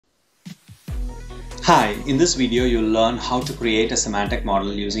Hi, in this video you'll learn how to create a semantic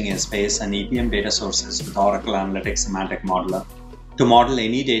model using Essbase and EPM data sources with Oracle Analytics Semantic Modeler. To model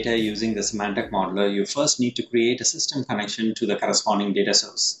any data using the semantic modeler, you first need to create a system connection to the corresponding data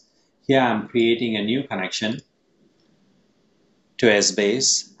source. Here I'm creating a new connection to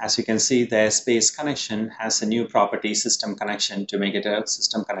Essbase. As you can see, the Essbase connection has a new property system connection to make it a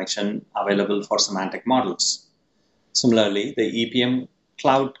system connection available for semantic models. Similarly, the EPM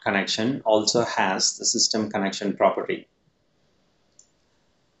cloud connection also has the system connection property.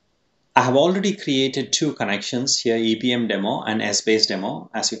 I have already created two connections here, EPM demo and Essbase demo.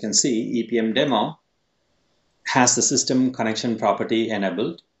 As you can see, EPM demo has the system connection property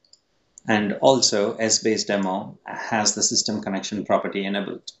enabled, and also Essbase demo has the system connection property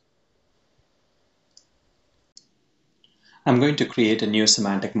enabled. I'm going to create a new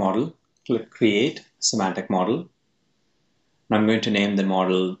semantic model. Click Create Semantic Model. I'm going to name the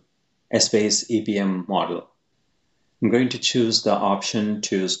model Essbase EPM model. I'm going to choose the option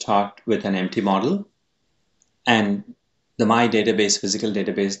to start with an empty model, and the my database physical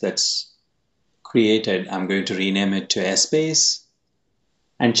database that's created, I'm going to rename it to Essbase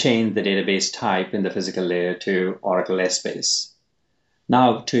and change the database type in the physical layer to Oracle Essbase.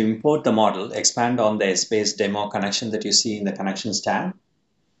 Now to import the model, expand on the Essbase demo connection that you see in the Connections tab,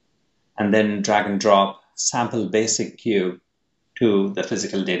 and then drag and drop sample basic cube to the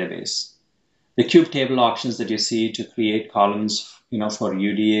physical database. The cube table options that you see to create columns, for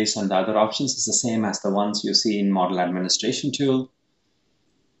UDAs and the other options is the same as the ones you see in Model Administration tool.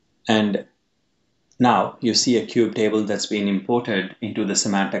 And now you see a cube table that's been imported into the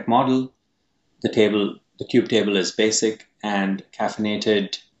semantic model. The cube table is basic and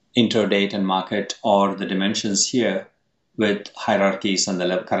caffeinated intro, date, and market, or the dimensions here with hierarchies and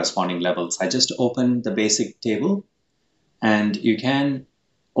the corresponding levels. I just opened the basic table, and you can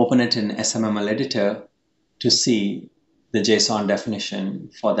open it in SMML editor to see the JSON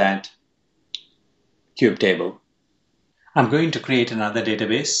definition for that cube table. I'm going to create another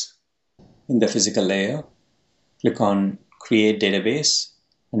database in the physical layer. Click on Create Database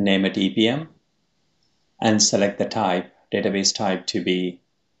and name it EPM, and select the type, database type, to be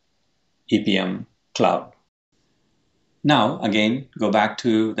EPM Cloud. Now again, go back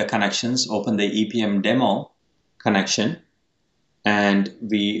to the connections, open the EPM demo connection, and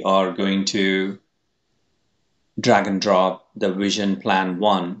we are going to drag and drop the Vision Plan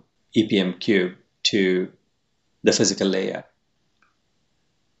 1 EPM cube to the physical layer.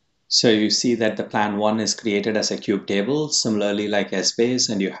 So you see that the Plan 1 is created as a cube table, similarly like Essbase,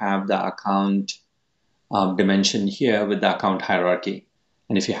 and you have the account dimension here with the account hierarchy.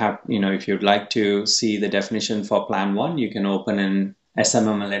 And if you have, if you'd like to see the definition for Plan 1, you can open an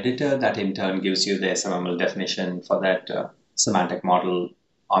SMML editor that in turn gives you the SMML definition for that semantic model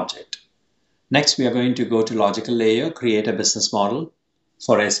object. Next, we are going to go to logical layer, create a business model.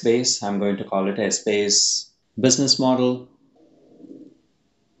 For Essbase, I'm going to call it Essbase business model.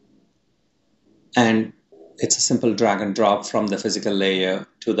 And it's a simple drag and drop from the physical layer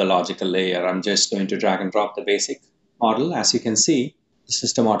to the logical layer. I'm just going to drag and drop the basic model. As you can see, the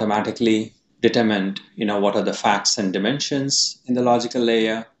system automatically determined, what are the facts and dimensions in the logical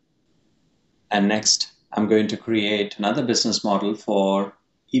layer. And next, I'm going to create another business model for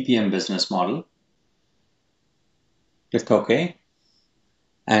EPM business model. Click OK.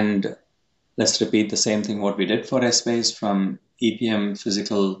 And let's repeat the same thing what we did for Essbase. From EPM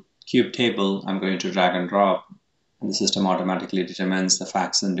physical cube table, I'm going to drag and drop, and the system automatically determines the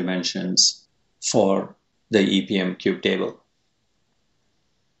facts and dimensions for the EPM cube table.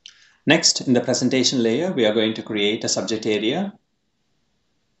 Next, in the presentation layer, we are going to create a subject area,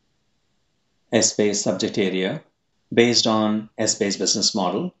 Essbase subject area, based on Essbase business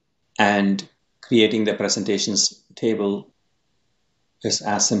model, and creating the presentations table is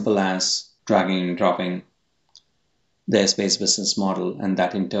as simple as dragging and dropping the Essbase business model, and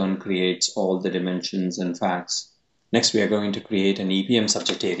that in turn creates all the dimensions and facts. Next, we are going to create an EPM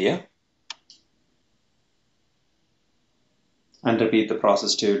subject area and repeat the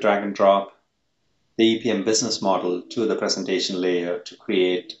process to drag and drop the EPM business model to the presentation layer to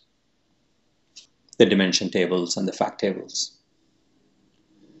create the dimension tables and the fact tables.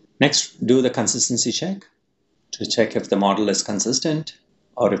 Next, do the consistency check to check if the model is consistent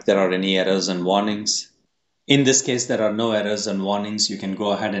or if there are any errors and warnings. In this case, there are no errors and warnings. You can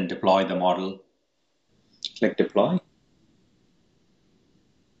go ahead and deploy the model. Click Deploy.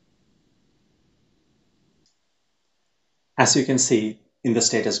 As you can see in the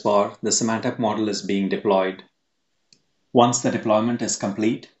status bar, the semantic model is being deployed. Once the deployment is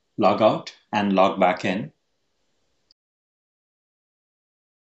complete, log out and log back in.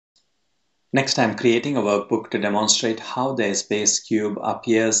 Next, I'm creating a workbook to demonstrate how the Essbase cube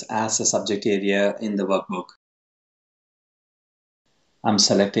appears as a subject area in the workbook. I'm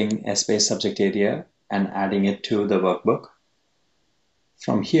selecting Essbase subject area and adding it to the workbook.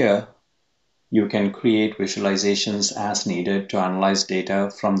 From here, you can create visualizations as needed to analyze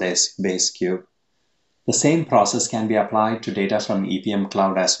data from the Essbase cube. The same process can be applied to data from EPM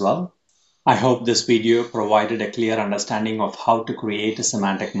Cloud as well. I hope this video provided a clear understanding of how to create a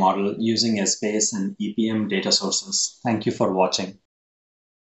semantic model using Essbase and EPM data sources. Thank you for watching.